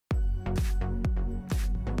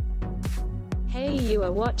Hey, you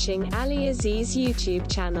are watching AliAziz YouTube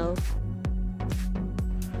channel.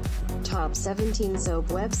 Top 17 SOAP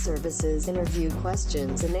web services interview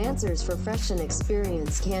questions and answers for fresh and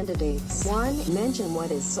experienced candidates. 1. Mention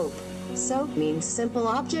what is SOAP. SOAP means Simple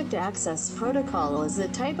Object Access Protocol is a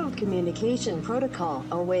type of communication protocol,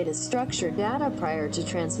 a way to structure data prior to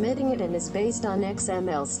transmitting it, and is based on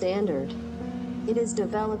XML standard. It is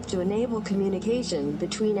developed to enable communication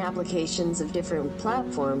between applications of different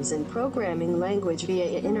platforms and programming language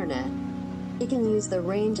via internet. It can use the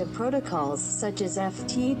range of protocols such as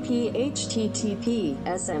FTP, HTTP,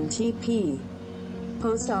 SMTP,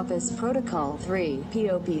 Post Office Protocol 3,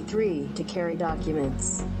 POP3 to carry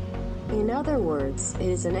documents. In other words, it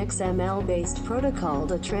is an XML-based protocol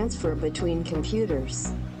to transfer between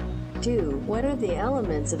computers. 2. What are the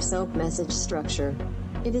elements of SOAP message structure?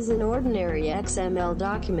 It is an ordinary XML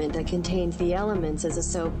document that contains the elements as a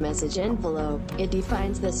SOAP message envelope. It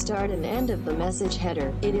defines the start and end of the message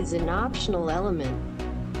header. It is an optional element.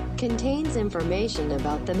 Contains information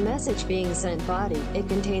about the message being sent body. It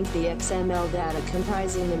contains the XML data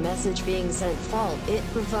comprising the message being sent fault. It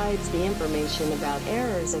provides the information about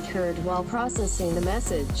errors occurred while processing the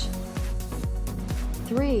message.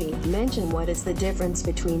 3. Mention what is the difference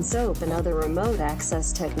between SOAP and other remote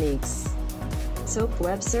access techniques. SOAP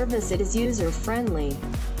web service, it is user-friendly,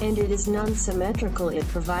 and it is non-symmetrical. It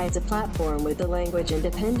provides a platform with the language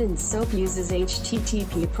independence. SOAP uses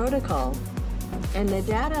HTTP protocol, and the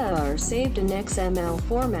data are saved in XML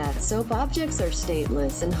format. SOAP objects are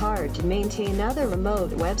stateless and hard to maintain. Other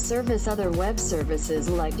remote web services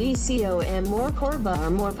like DCOM or Corba are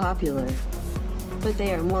more popular, but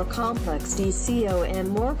they are more complex.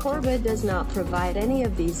 DCOM or Corba does not provide any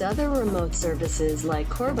of these. Other remote services like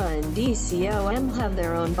Corba and DCOM have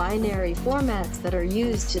their own binary formats that are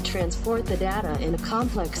used to transport the data in a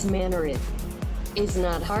complex manner. It is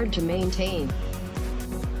not hard to maintain.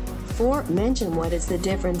 4. Mention what is the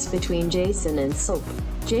difference between JSON and SOAP.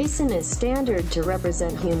 JSON is standard to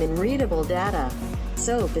represent human-readable data.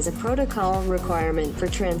 SOAP is a protocol requirement for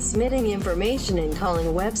transmitting information and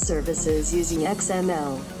calling web services using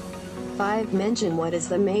XML. 5. Mention what is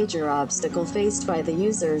the major obstacle faced by the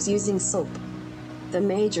users using SOAP. The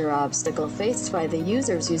major obstacle faced by the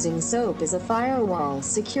users using SOAP is a firewall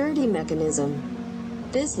security mechanism.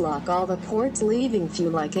 This locks all the ports leaving through,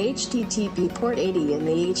 like HTTP port 80 and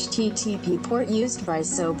the HTTP port used by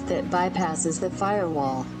SOAP that bypasses the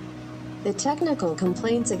firewall. The technical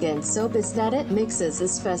complaints against SOAP is that it mixes the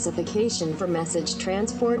specification for message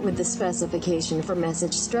transport with the specification for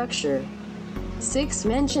message structure. 6.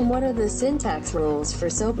 Mention what are the syntax rules for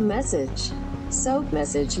SOAP message. SOAP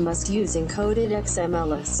message must use encoded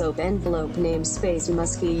XML. A SOAP envelope namespace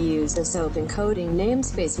must be used. A SOAP encoding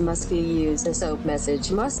namespace must be used. A SOAP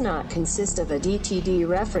message must not consist of a DTD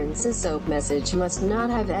reference. A SOAP message must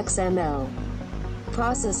not have XML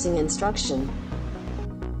processing instruction.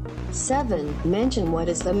 7. Mention what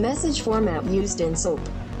is the message format used in SOAP.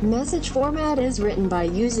 Message format is written by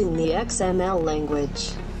using the XML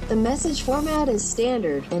language. The message format is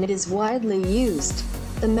standard, and it is widely used.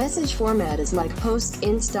 The message format is like post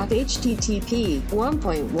in stock HTTP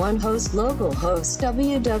 1.1 host local host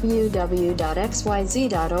www.xyz.org.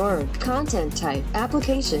 Content type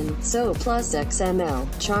application SOAP plus XML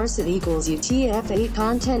charset equals UTF-8.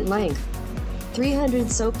 Content length 300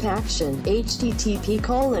 SOAP action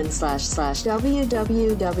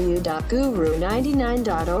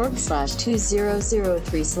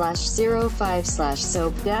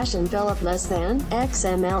http://www.guru99.org/2003/05/SOAP-envelope less than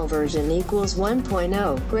XML version equals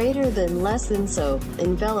 1.0 greater than less than SOAP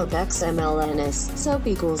envelope XMLNS SOAP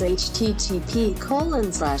equals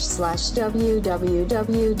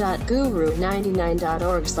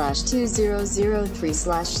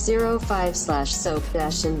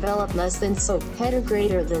less than SOAP header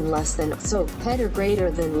greater than less than SOAP header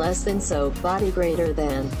greater than less than SOAP body greater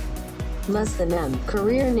than less than M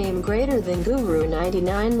career name greater than Guru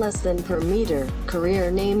 99 less than per meter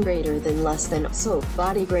career name greater than less than SOAP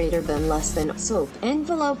body greater than less than SOAP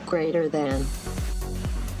envelope greater than.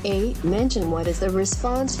 8. Mention what is the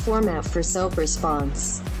response format for SOAP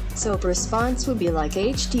response. SOAP response would be like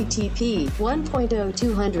HTTP 1.0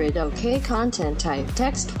 200 OK. Content type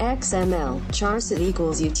text XML charset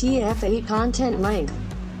equals UTF-8. Content length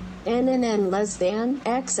NNN less than,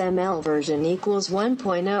 XML version equals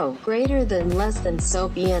 1.0, greater than less than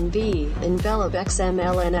SOAP ENV, envelope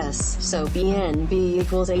XMLNS, SOAP ENV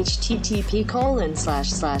equals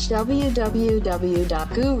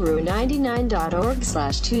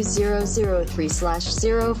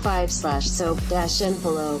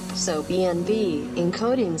SOAP ENV,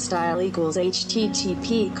 encoding style equals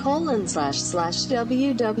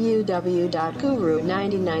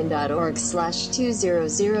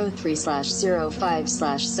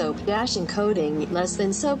less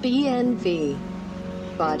than SOAP ENV.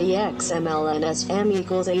 Body XMLNSM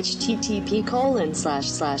equals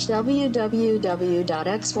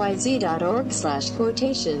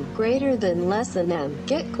http://www.xyz.org/quotation greater than less than M.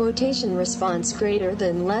 Get quotation response greater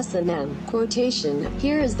than less than M. Quotation.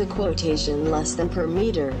 Here is the quotation less than per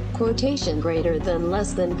meter. Quotation greater than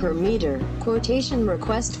less than per meter. Quotation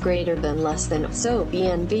request greater than less than SOAP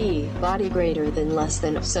ENV. Body greater than less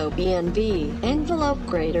than SOAP ENV. Envelope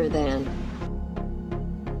greater than.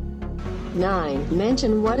 9.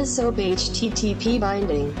 Mention what is SOAP HTTP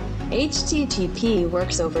binding. HTTP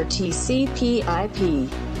works over TCP/IP.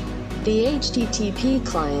 The HTTP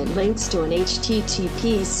client links to an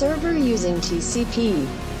HTTP server using TCP.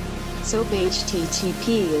 SOAP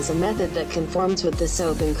HTTP is a method that conforms with the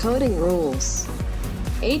SOAP encoding rules.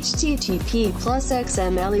 HTTP plus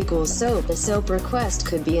XML equals SOAP. A SOAP request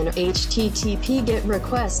could be an HTTP GET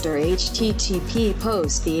request or HTTP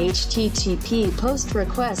post. The HTTP post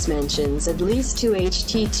request mentions at least 2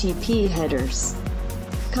 HTTP headers.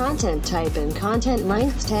 Content type and content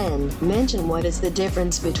length. 10. Mention what is the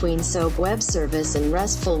difference between SOAP web service and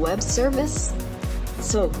RESTful web service.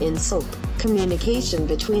 SOAP. In SOAP, communication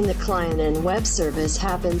between the client and web service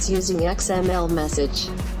happens using XML message.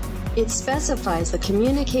 It specifies the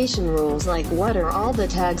communication rules like what are all the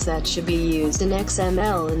tags that should be used in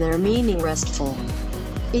XML and their meaning RESTful.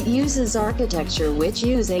 It uses architecture which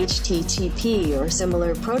use HTTP or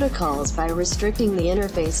similar protocols by restricting the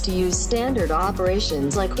interface to use standard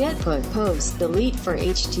operations like get, put, post, delete for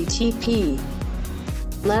HTTP.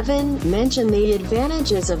 11. Mention the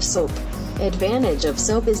advantages of SOAP. Advantage of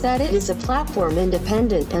SOAP is that it is a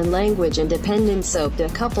platform-independent and language-independent SOAP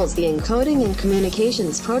that couples the encoding and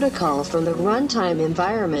communications protocol from the runtime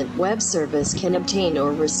environment web service can obtain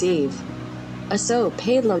or receive. A SOAP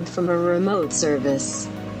payload from a remote service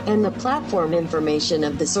and the platform information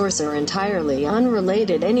of the source are entirely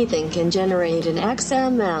unrelated. Anything can generate an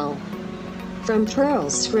XML. From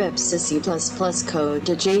Perl scripts to C++ code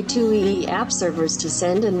to J2EE app servers to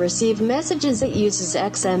send and receive messages, it uses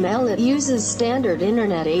XML. It uses standard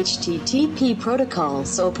Internet HTTP protocol.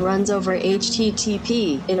 SOAP runs over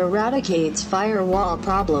HTTP. It eradicates firewall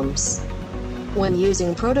problems. When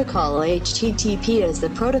using protocol HTTP as the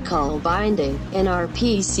protocol binding, an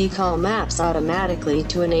RPC call maps automatically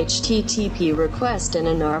to an HTTP request and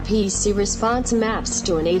an RPC response maps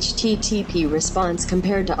to an HTTP response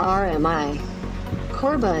compared to RMI.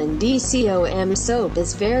 Corba and DCOM. SOAP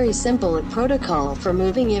is very simple a protocol for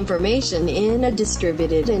moving information in a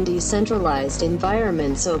distributed and decentralized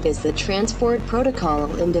environment. SOAP is the transport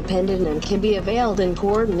protocol, independent and can be availed in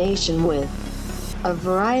coordination with a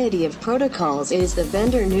variety of protocols. It is the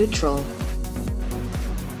vendor neutral.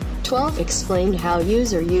 12. Explain how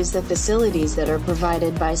user use the facilities that are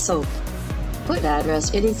provided by SOAP. Put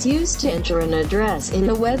address. It is used to enter an address in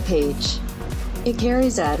a web page. It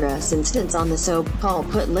carries address instance on the SOAP call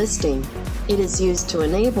put listing. It is used to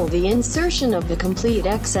enable the insertion of the complete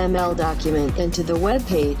XML document into the web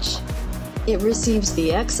page. It receives the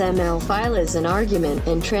XML file as an argument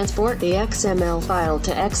and transport the XML file to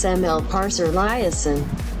XML parser liaison,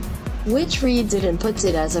 which reads it and puts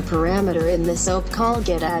it as a parameter in the SOAP call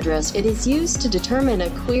get address. It is used to determine a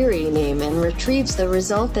query name and retrieves the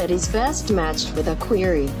result that is best matched with a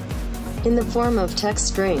query in the form of text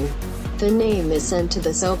string. The name is sent to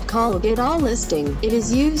the SOAP call get all listing. It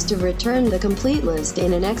is used to return the complete list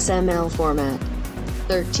in an XML format.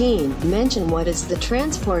 13. Mention what is the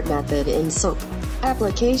transport method in SOAP.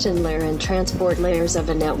 Application layer and transport layers of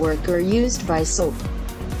a network are used by SOAP.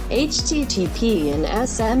 HTTP and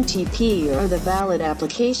SMTP are the valid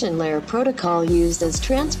application layer protocol used as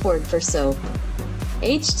transport for SOAP.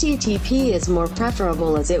 HTTP is more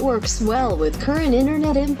preferable as it works well with current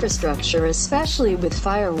internet infrastructure, especially with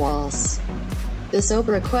firewalls. The SOAP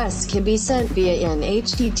requests can be sent via an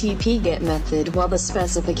HTTP GET method, while the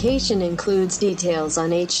specification includes details on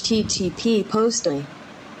HTTP posting.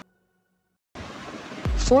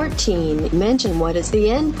 14. Mention what is the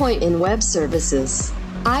endpoint in web services.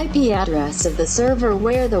 IP address of the server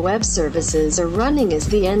where the web services are running is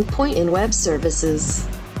the endpoint in web services.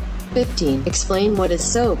 15. Explain what is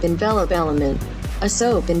SOAP envelope element. A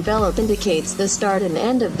SOAP envelope indicates the start and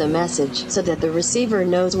end of the message, so that the receiver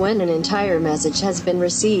knows when an entire message has been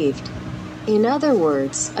received. In other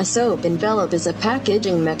words, a SOAP envelope is a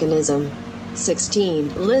packaging mechanism.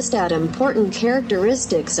 16. List out important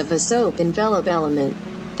characteristics of a SOAP envelope element.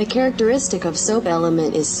 The characteristic of SOAP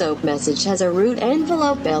element is SOAP message has a root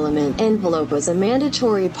envelope element. Envelope is a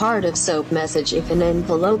mandatory part of SOAP message if an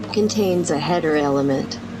envelope contains a header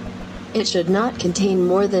element. It should not contain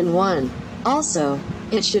more than one. Also,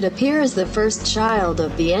 it should appear as the first child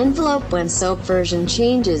of the envelope when SOAP version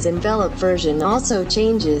changes. Envelope version also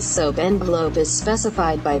changes. SOAP envelope is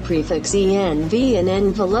specified by prefix env and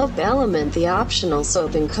envelope element. The optional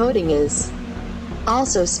SOAP encoding is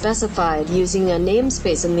also specified using a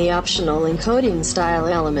namespace in the optional encoding style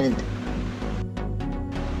element.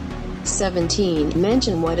 17.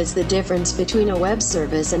 Mention what is the difference between a web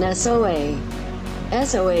service and SOA.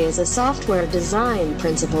 SOA is a software design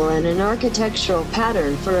principle and an architectural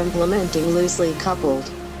pattern for implementing loosely coupled,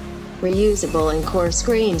 reusable and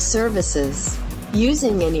coarse-grained services.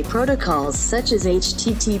 Using any protocols such as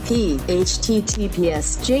HTTP,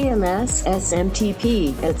 HTTPS, JMS,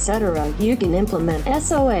 SMTP, etc., you can implement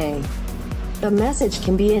SOA. The message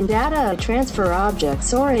can be in data transfer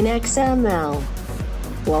objects or in XML.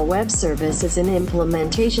 While web service is an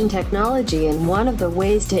implementation technology and one of the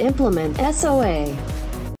ways to implement SOA.